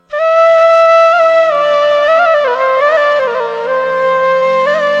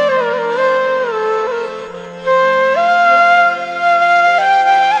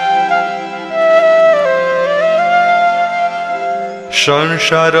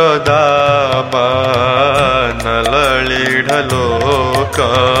संसार दाबा नललिढलोक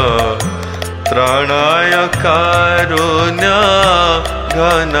त्राणाय कारुण्य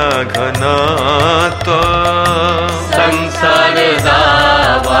घन घन संसार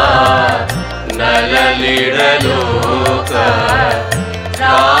दाबा नललिढलोक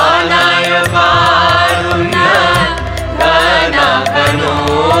त्राणाय कारुण्य घन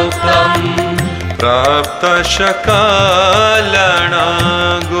घनोत्तम प्राप्त सकलण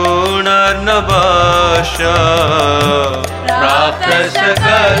गुणर्नवश प्राप्त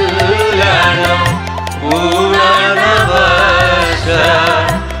सकलण गुणर्नवश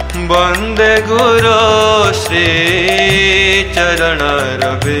वन्दे गुरो श्री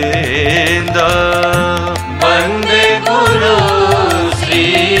चरणरविन्द वन्दे गुरो श्री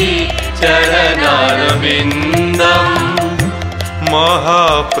चरणरविन्दम्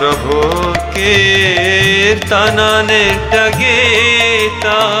महाप्रभु कीर्तन नित्य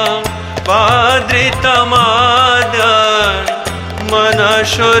गीता पाद्रितमाद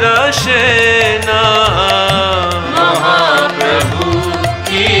मनशुरसेना महाप्रभु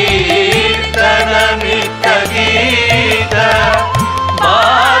कीर्तन नित्य गीता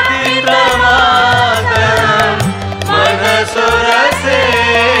पाद्रितमाद मनशुरसेना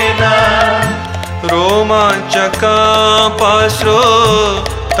रोमाञ्चकापाश्रु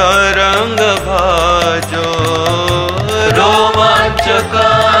तरंग भाजो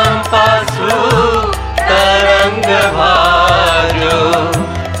रोमाञ्चकापाश्रु तरंग भाजो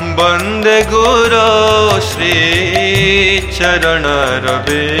वन्दे गुरो श्री चरणरविन्द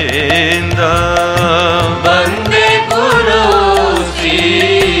वन्दे गुरो श्री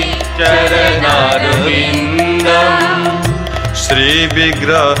चरणरविन्दम् श्री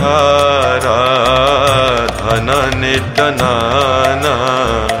विग्रहाराधन नित्यनाना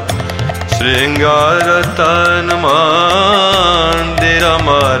श्रृंगारतन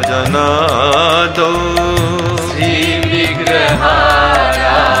मंदिरमर्जनादो श्री विग्रहाराधन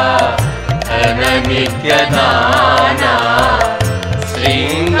नित्यनाना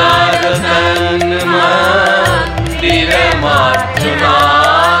श्रृंगारतन मंदिरमर्जनादो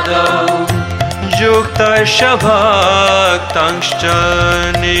युक्तस्य भक्तांश्च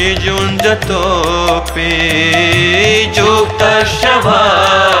निजुञ्जतोऽपि युक्तस्य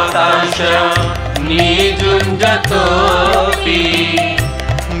भक्तांश्च निजुञ्जतोऽपि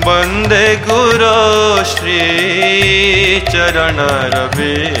वन्दे गुरो श्री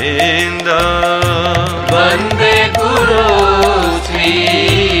चरणरविन्द वन्दे गुरो श्री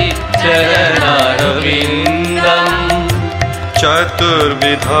चरणरविन्दम्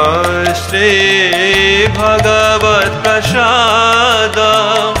चतुर्विधा श्री भगवत् प्रसाद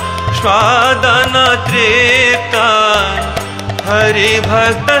स्वादन तृप्ता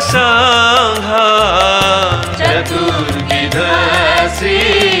हरिभक्त संघ चतुर्विधा श्री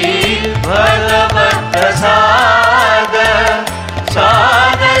भगवत् प्रसाद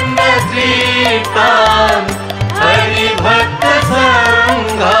स्वादन तृप्ता हरिभक्त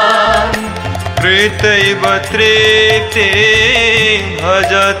संघ प्रीतैव तृप्ति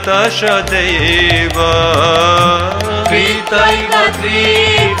भजत सदैव प्रीतैव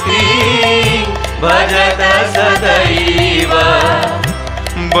तृप्ति भजत सदैव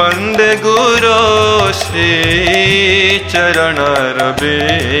वन्दे गुरो श्री चरणरविन्द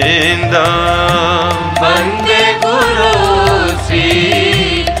वन्दे गुरो श्री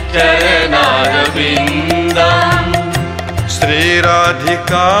चरणरविन्दम् श्री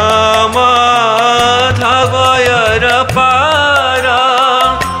राधिका माधवयर पारा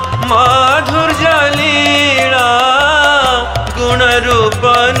माधुर्य लीला गुणरूप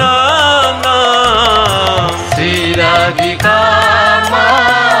नाम्ना श्री राधिका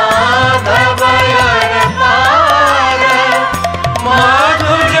माधवयर पारा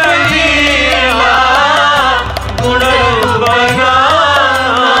माधुर्य लीला गुणरूप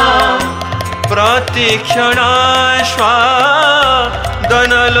प्रतिक्षणा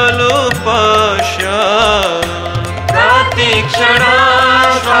स्वादनलोलुपस्य प्रतिक्षणा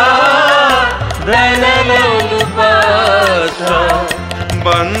स्वादनलोलुपस्य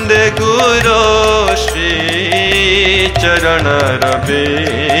वन्दे गुरो श्री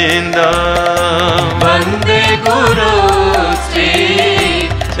चरणरविन्द वन्दे गुरो श्री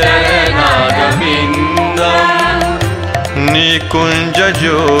चरणरविन्दम् निकुंज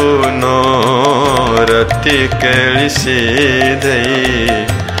जोनो रति केलिसिधै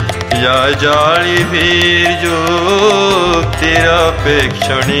या जाळी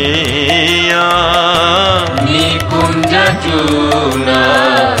वीर्योक्तिरपेक्षणीया निकुंज जून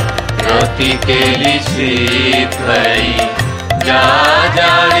रति केलिसिधै या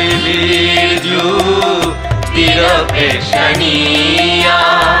जाळी वीर्यो भक्तिरपेक्षणीया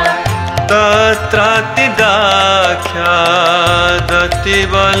तत्रातिदाख्यादति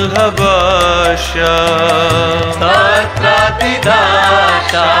वल्लभस्य तत्रातिदाख्यादति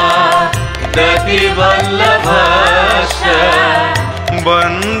वल्लभस्य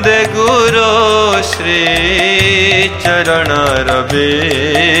वन्दे गुरो श्रीचरणरविन्द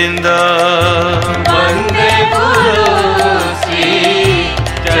वन्दे गुरो श्रीचरणरविन्दम्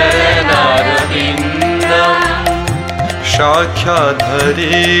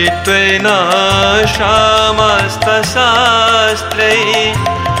साक्षाद्धरित्वेन शामस्तशास्त्रैः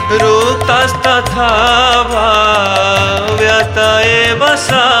रुक्तस्तथा भाव्यत एव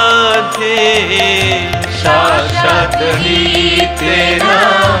साध्वी साक्षाद्धरित्वेन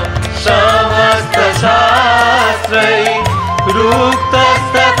समस्तशास्त्रैः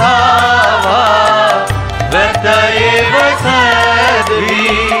रुक्तस्तथा भाव्यत एव साध्वी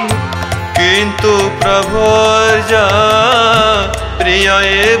किन्तु प्रभोर्जा प्रिय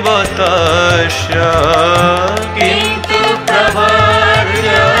एव तस्य किन्तु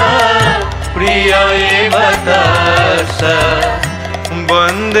प्रभर्या प्रिय एव तस्य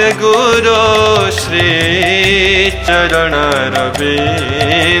वन्दे गुरो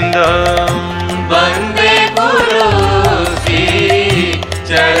श्रीचरणरविन्दम् वन्दे गुरो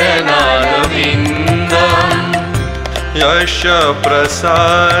श्रीचरणरविन्दम् यस्य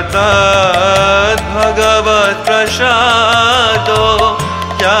प्रसादात् भगवत्प्रसादो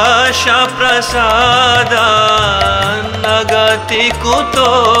यस्य प्रसादात् न गति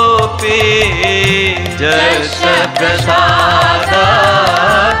कुतोऽपि यस्य प्रसादात्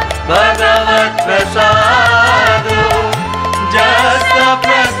भगवत्प्रसादो यस्य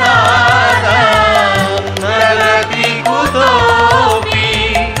प्रसादात् न गति कुतोऽपि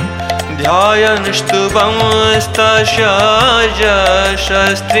ध्यायन्स्तुवंस्तस्य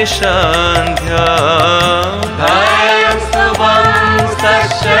यशस्त्रिसन्ध्या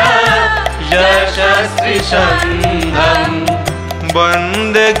ध्यायन्स्तुवंस्तस्य यशस्त्रिसन्ध्यम्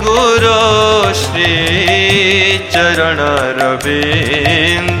वन्दे गुरो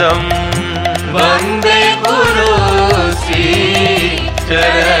श्रीचरणरविन्दम् वन्दे गुरो श्रीचरणरविन्दम्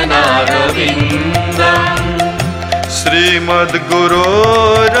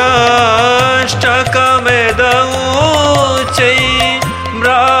श्रीमद्गुरोराष्टकमेदौचै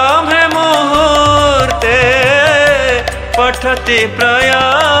ब्राह्मे मुहूर्ते पठति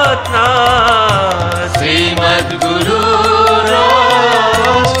प्रयत्नात्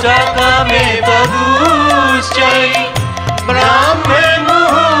श्रीमद्गुरोष्टकमेतदुश्चै ब्राह्मे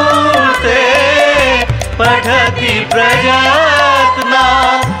मुहूर्ते पठति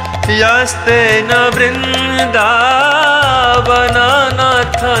प्रयत्नात् यस्तेन वृन्दावननाथ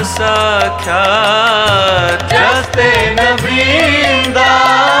साक्षात् यस्तेन वृन्दावननाथ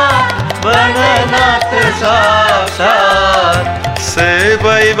साक्षात्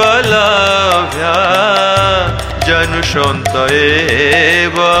सेवैव लभ्या जनुषन्त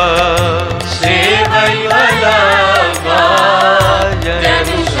एव सेवैव लभ्या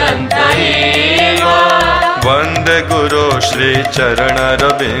जनुषन्त एव वन्दे गुरो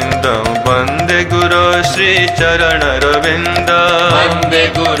श्रीचरणरविन्दं वन्दे गुरो श्रीचरणरविन्दं वन्दे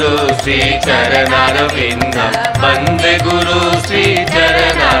गुरो श्रीचरणरविन्दं वन्दे गुरो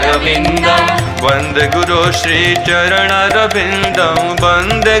श्रीचरणरविन्दं वन्दे गुरो श्रीचरणरविन्दं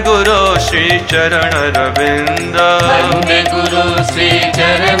वन्दे गुरो श्रीचरणरविन्दं वन्दे गुरो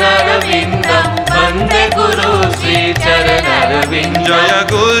श्रीचरणरविन्दं वन्दे गुरो श्रीचरणरविन्दं जय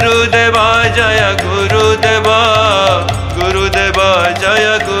गुरुदेवा जय गुरुदेवा गुरुदेवा जय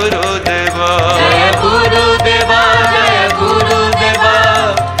गुरुदेवा जय गुरुदेवा जय गुरुदेवा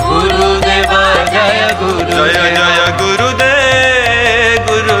गुरुदेवा जय गुरुदेवा जय जय गुरुदेव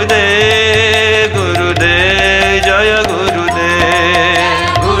गुरुदेव गुरुदेव जय गुरुदेव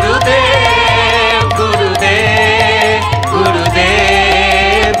गुरुदेव गुरुदेव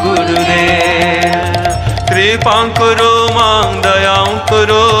गुरुदेव गुरुदेव कृपां कुरु मां दयां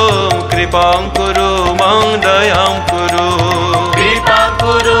कुरु कृपां कुरु मां दयां कुरु कृपां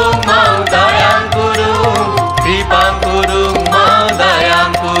कुरु मां दयां कुरु कृपां कुरु मां दयां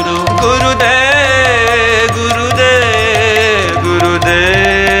कुरु गुरुदेव गुरुदेव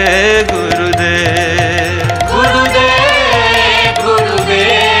गुरुदेव गुरुदेव गुरुदेव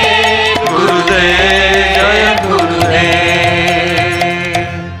गुरुदेव गुरुदेव जय गुरुदेव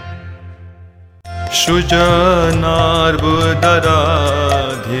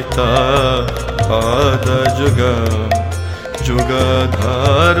सुजनार्बुदराधिता पादजुग जुगधर्मधुरान्धर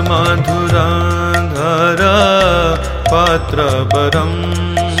पात्रपरम्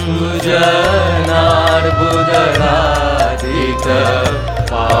सुजनार्बुदराधित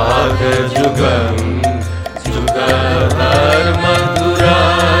पादजुगम्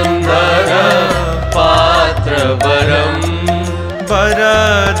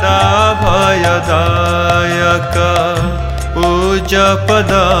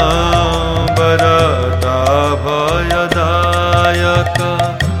पूज्यपदं वरदाभयदायक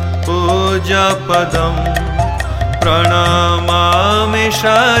पूज्यपदं प्रणमामि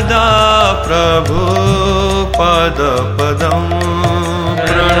सदा प्रभुपादपदं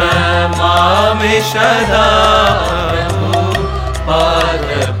प्रणमामि सदा प्रभुपादपदं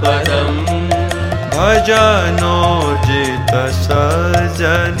भजनोर्जित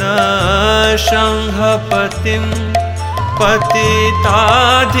सज्जन संघपतिं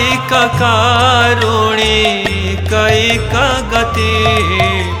पतिताधिककारुणिकैकगति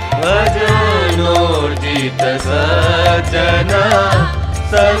भजनोर्जित सज्जन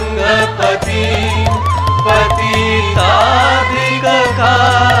संघपति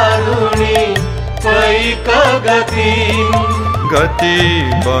पतिताधिककारुणिकैकगति गति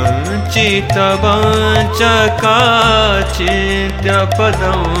वंचित वंचकाचिन्त्यपदं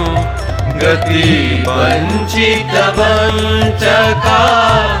गति वंचित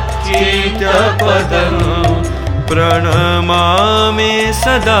वंचकाचिन्त्यपदं प्रणमामि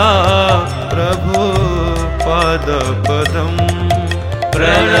सदा प्रभुपादपदं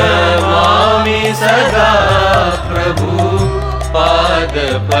प्रणमामि सदा प्रभुपादपदम्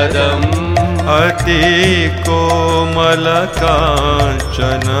अति कोमलकाञ्चन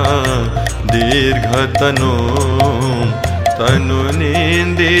दीर्घतनु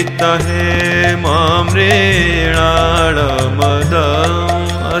तनुनिन्दित हेमाम्रेणाळमदम्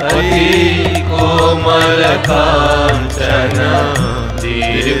अति कोमलकाञ्चन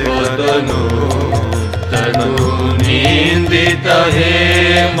दीर्घतनु तनुनिन्दित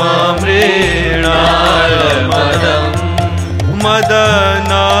हेमाम्रेणाळमदम्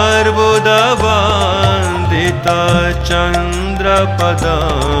मदनार्बुदवन्दित चन्द्रपदं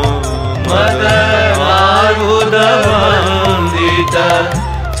मदनार्बुदवन्दित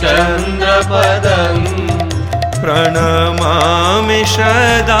चन्द्रपदं प्रणमामि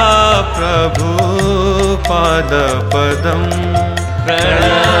सदा प्रभुपादपदं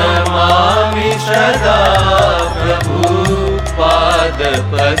प्रणमामि सदा प्रभुपादपदम्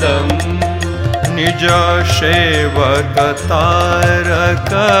निज सेवक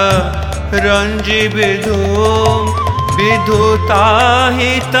तारक रंजि विधु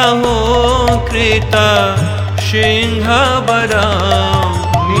विधुताहित हो कृत सिंह बरं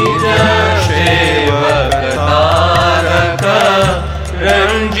निज सेवक तारक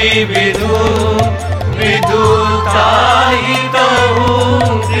रंजि विधु विधुताहित हो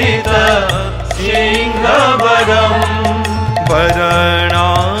कृत सिंह बरं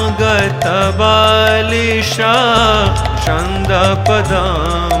वरणागत बालिशा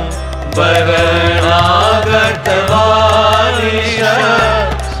छन्दपदं वरणागत बालिशा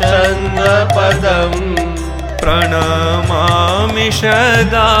छन्दपदं प्रणमामि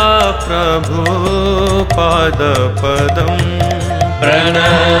सदा प्रभुपादपदं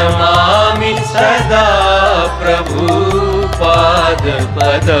प्रणमामि सदा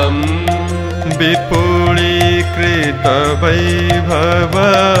प्रभुपादपदम् विपुलीकृत वैभव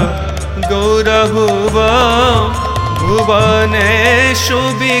गौरभुव भुवनेषु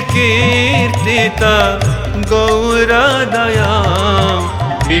विकीर्तित गौरदया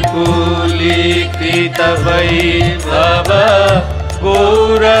विपुलीकृत वैभव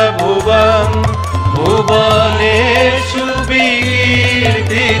गौरभुवं भुवनेषु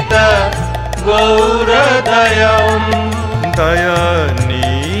विकीर्तित गौरदयं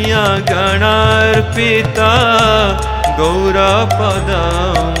दयनीय गणार्पित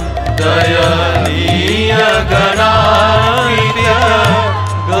गौरपदं दयनीय गणार्पित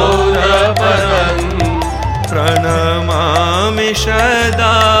गौरपदं प्रणमामि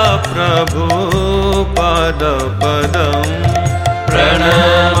सदा प्रभुपादपदं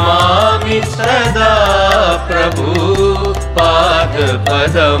प्रणमामि सदा प्रभुपादपदम्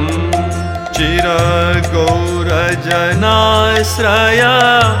चिरगौरजनाश्रय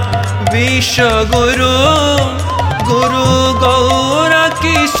विश्वगुरु गुरु गौर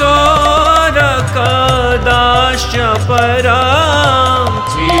किशोर कदाश्च परा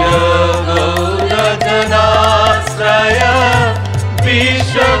चिरगौरजनाश्रय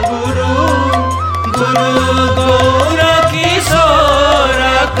विश्वगुरु गुरु गौर किशोर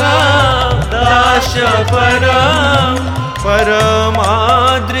कदाश्च परा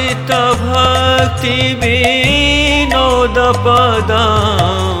परमादृत भक्ति विनोद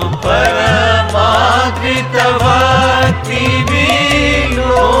पदं परमादृत भक्ति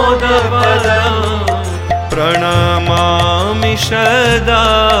विनोद पदं प्रणमामि सदा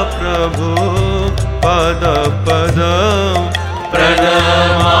प्रभुपादपदं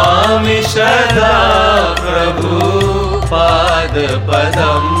प्रणमामि सदा प्रभुपादपदम्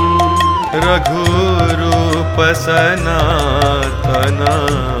रघुरूप सनातन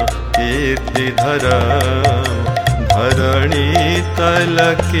कीर्तिधर धरणी तल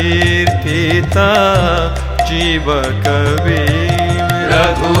कीर्तिता जीव कवि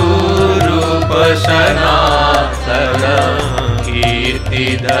रघुरूप सनातन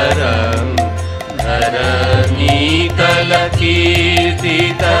कीर्तिधर धरणी तल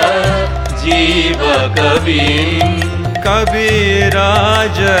कीर्तिता जीव कवि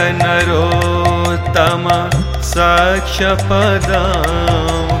कविराज नरोत्तम साक्ष्यपदं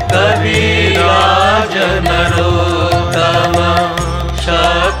कविराज नरोत्तम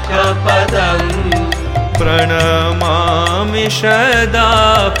साक्ष्यपदं प्रणमामि सदा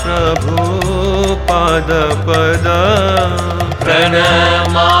प्रभुपादपदं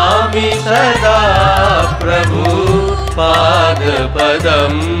प्रणमामि सदा प्रभुपादपदं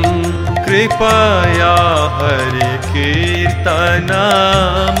कृपया हरि कीर्तना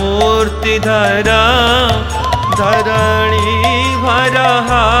मूर्तिधरा धरणी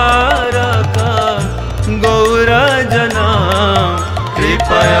भरहारक गौरजना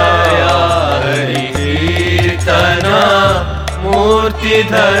कृपया हरि कीर्तना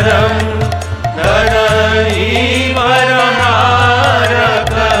मूर्तिधरं धरणी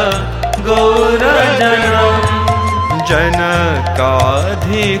भरहारक गौरजनम्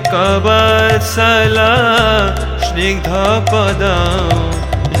जनकाधिकवत्सल स्निग्धपदं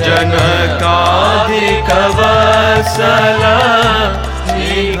जनकाधिकवत्सल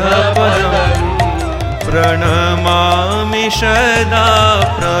स्निग्धपदं प्रणमामि सदा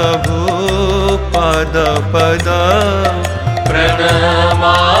प्रभुपादपदं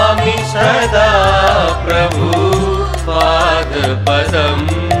प्रणमामि सदा प्रभुपादपदम्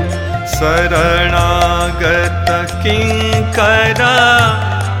शरणागत किंकरा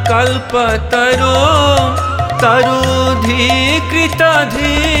कल्पतरो तरुधीकृत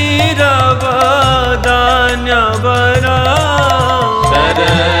धीरवदान्यवरा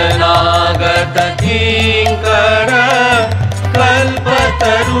शरणागत किंकरा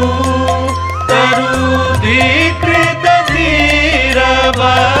कल्पतरु तरुधीकृत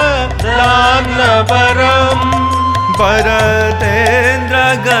धीरवदान्यवरम् वरदेन्द्र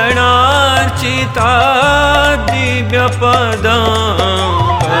गणार्चिता दिव्यपदं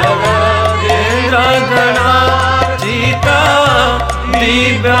वरदेन्द्र गणार्चिता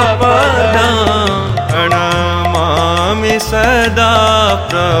दिव्यपदं प्रणमामि सदा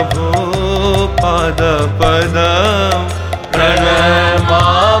प्रभुपादपदं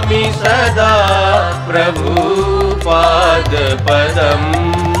प्रणमामि सदा प्रभुपादपदम्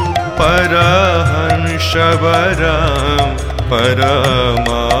परहंसवरं परमार्थपते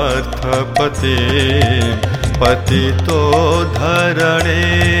पतितो धरणे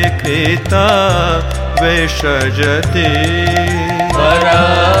कृता वेषजति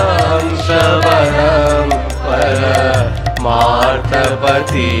परहंसवरं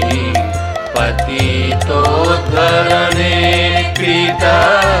परमार्थपति पतितो धरणे कृता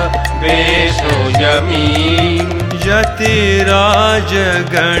वेषजति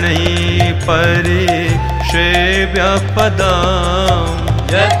यतिराजगणै परिसेव्यपदं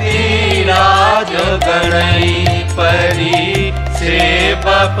यतिराजगणै परिसेव्यपदं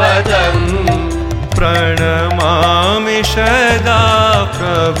प्रणमामि सदा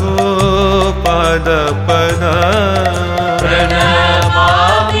प्रभुपादपदं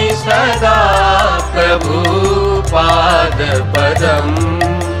प्रणमामि सदा प्रभुपादपदम्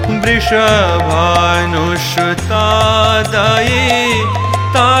वृषभानुसुतादयि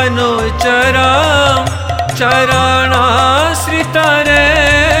तानुचरं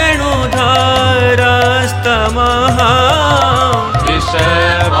चरणाश्रितरेणुधारस्तमः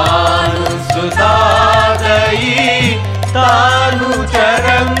वृषभानुसुतादयि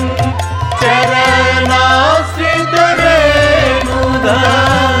तानुचरं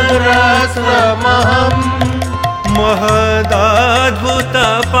चरणाश्रितरेणुधारस्तमहम् महदाद्भुत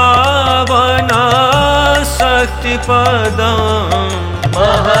पावना शक्तिपदं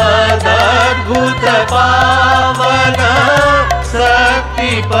महदाद्भुत पावना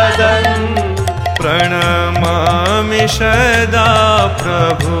शक्तिपदं प्रणमामि सदा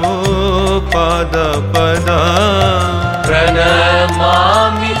प्रभुपादपदं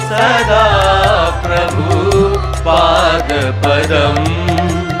प्रणमामि सदा प्रभुपादपदम्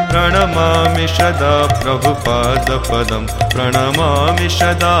प्रणमामि प्रणमामि सदा प्रभुपादपदं प्रणमामि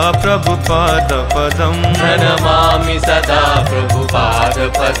सदा प्रभुपादपदं प्रणमामि सदा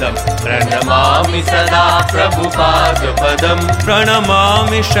प्रभुपादपदं प्रणमामि सदा प्रभुपादपदं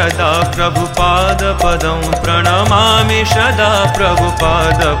प्रणमामि सदा प्रभुपादपदं प्रणमामि सदा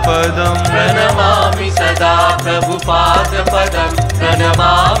प्रभुपादपदं प्रणमामि सदा प्रभुपादपदं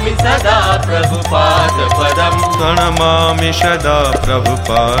प्रणमामि सदा प्रभुपादपदं प्रणमामि सदा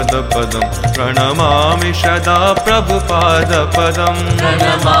प्रभुपादपदं प्रणमामि सदा प्रभुपादपदं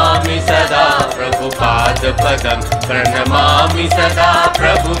प्रणमामि सदा प्रभुपादपदं प्रणमामि सदा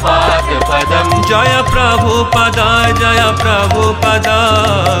प्रभुपादपदं जय प्रभुपद जय प्रभुपद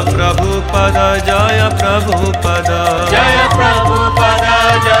प्रभुपद जय प्रभुपद जय प्रभुपद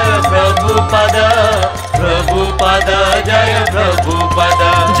जय प्रभुपद प्रभुपद जय प्रभुपद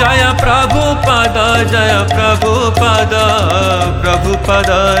जय प्रभुपद जय प्रभुपद प्रभुपद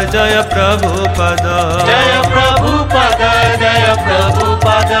जय प्रभुपद जय प्रभुपद जय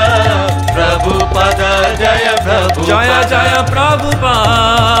प्रभुपद प्रभुपद जय प्रभुपद जय जय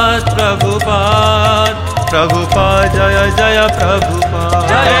प्रभुपाद प्रभुपाद प्रभुपाद जय जय प्रभुपाद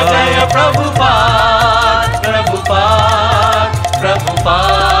जय जय प्रभुपाद